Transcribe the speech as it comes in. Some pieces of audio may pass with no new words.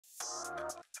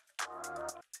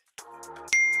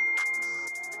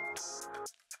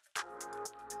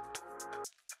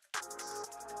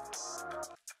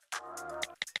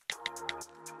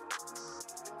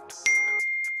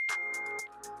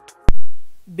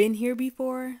Been here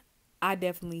before? I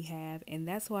definitely have, and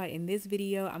that's why in this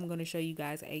video I'm going to show you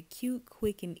guys a cute,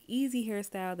 quick, and easy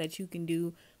hairstyle that you can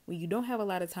do when you don't have a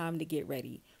lot of time to get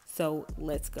ready. So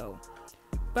let's go.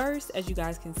 First, as you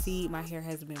guys can see, my hair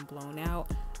has been blown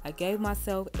out. I gave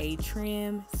myself a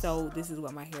trim, so this is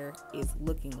what my hair is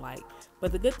looking like.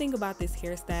 But the good thing about this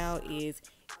hairstyle is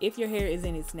if your hair is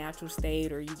in its natural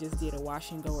state or you just did a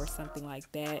wash and go or something like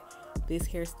that, this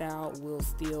hairstyle will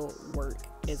still work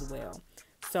as well.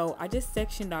 So I just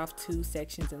sectioned off 2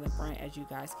 sections in the front, as you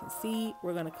guys can see.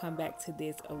 We're going to come back to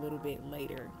this a little bit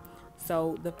later.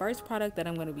 So the first product that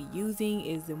I'm going to be using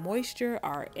is the Moisture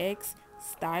RX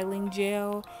styling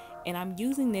gel, and I'm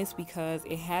using this because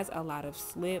it has a lot of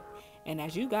slip, and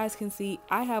as you guys can see,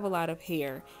 I have a lot of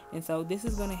hair, and so this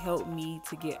is going to help me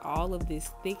to get all of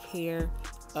this thick hair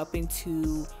up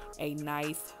into a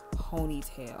nice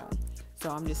ponytail. So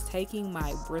I'm just taking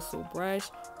my bristle brush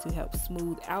to help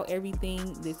smooth out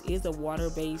everything. This is a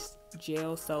water-based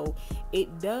gel, so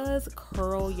it does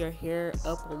curl your hair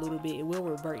up a little bit. It will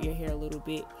revert your hair a little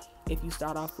bit if you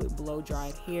start off with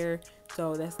blow-dried hair.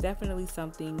 So that's definitely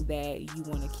something that you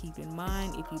want to keep in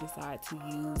mind if you decide to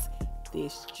use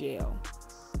this gel.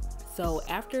 So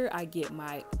after I get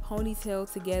my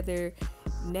ponytail together,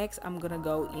 next I'm gonna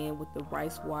go in with the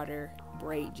rice water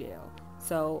braid gel.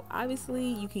 So obviously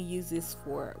you can use this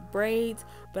for braids,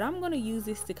 but I'm going to use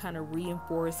this to kind of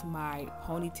reinforce my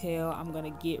ponytail. I'm going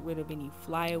to get rid of any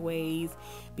flyaways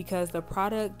because the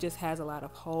product just has a lot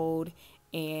of hold,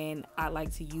 and I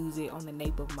like to use it on the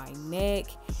nape of my neck,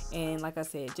 and like I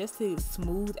said, just to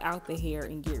smooth out the hair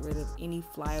and get rid of any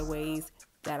flyaways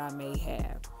that I may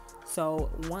have. So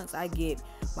once I get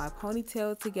my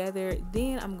ponytail together,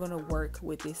 then I'm going to work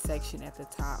with this section at the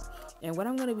top. And what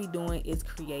I'm going to be doing is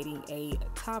creating a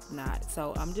top knot.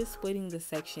 So I'm just splitting the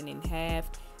section in half.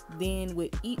 Then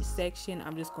with each section,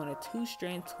 I'm just going to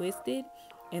 2-strand twist it.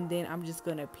 And then I'm just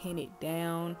going to pin it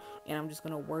down. And I'm just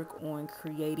going to work on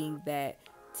creating that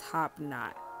top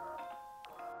knot.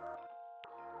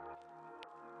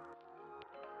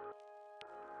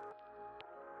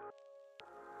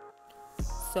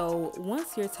 So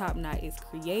once your top knot is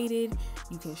created,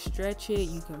 you can stretch it,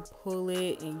 you can pull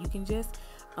it, and you can just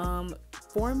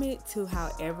form it to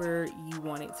however you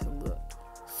want it to look.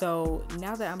 So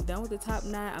now that I'm done with the top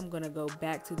knot, I'm going to go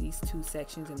back to these 2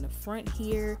 sections in the front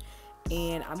here,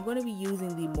 and I'm going to be using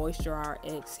the Moisture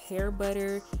RX hair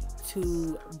butter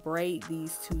to braid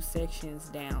these 2 sections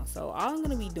down. So all I'm going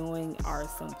to be doing are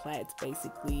some plaits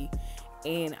basically,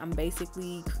 and I'm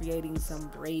basically creating some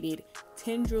braided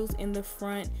tendrils in the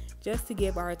front just to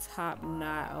give our top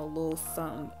knot a little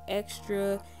something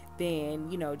extra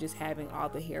than, you know, just having all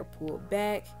the hair pulled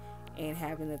back and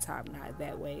having the top knot.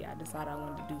 That way I decided I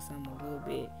wanted to do something a little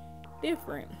bit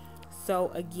different.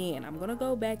 So again, I'm gonna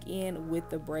go back in with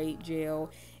the braid gel,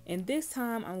 and this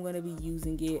time I'm going to be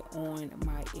using it on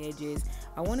my edges.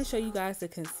 I want to show you guys the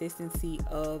consistency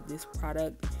of this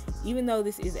product. Even though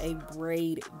this is a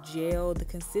braid gel, the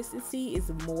consistency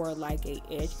is more like a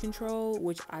edge control,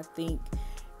 which I think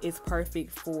is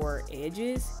perfect for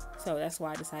edges. So that's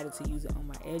why I decided to use it on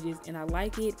my edges, and I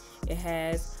like it. It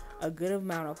has a good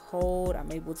amount of hold.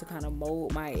 I'm able to kind of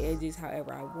mold my edges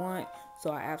however I want.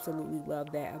 So I absolutely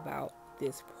love that about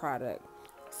this product.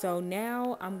 So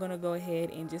now I'm gonna go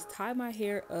ahead and just tie my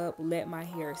hair up, let my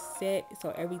hair set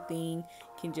so everything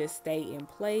can just stay in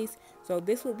place. So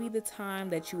this would be the time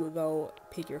that you would go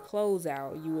pick your clothes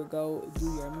out, you would go do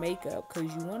your makeup,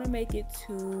 because you want to make it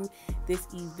to this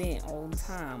event on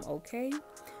time, okay?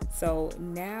 So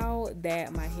now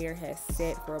that my hair has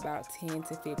set for about 10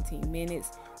 to 15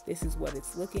 minutes, this is what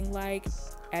it's looking like.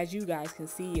 As you guys can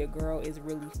see, your girl is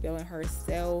really feeling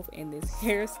herself in this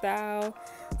hairstyle.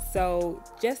 So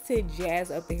just to jazz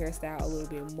up the hairstyle a little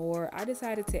bit more, I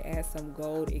decided to add some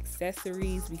gold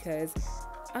accessories because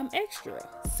I'm extra.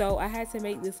 So I had to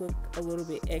make this look a little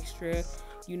bit extra.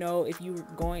 You know, if you were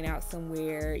going out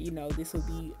somewhere, you know, this would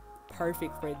be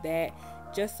perfect for that.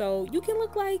 Just so you can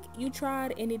look like you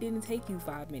tried and it didn't take you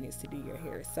 5 minutes to do your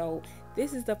hair. So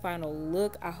this is the final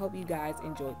look. I hope you guys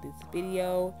enjoyed this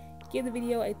video. Give the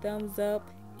video a thumbs up,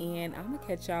 and I'm gonna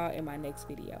catch y'all in my next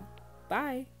video.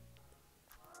 Bye.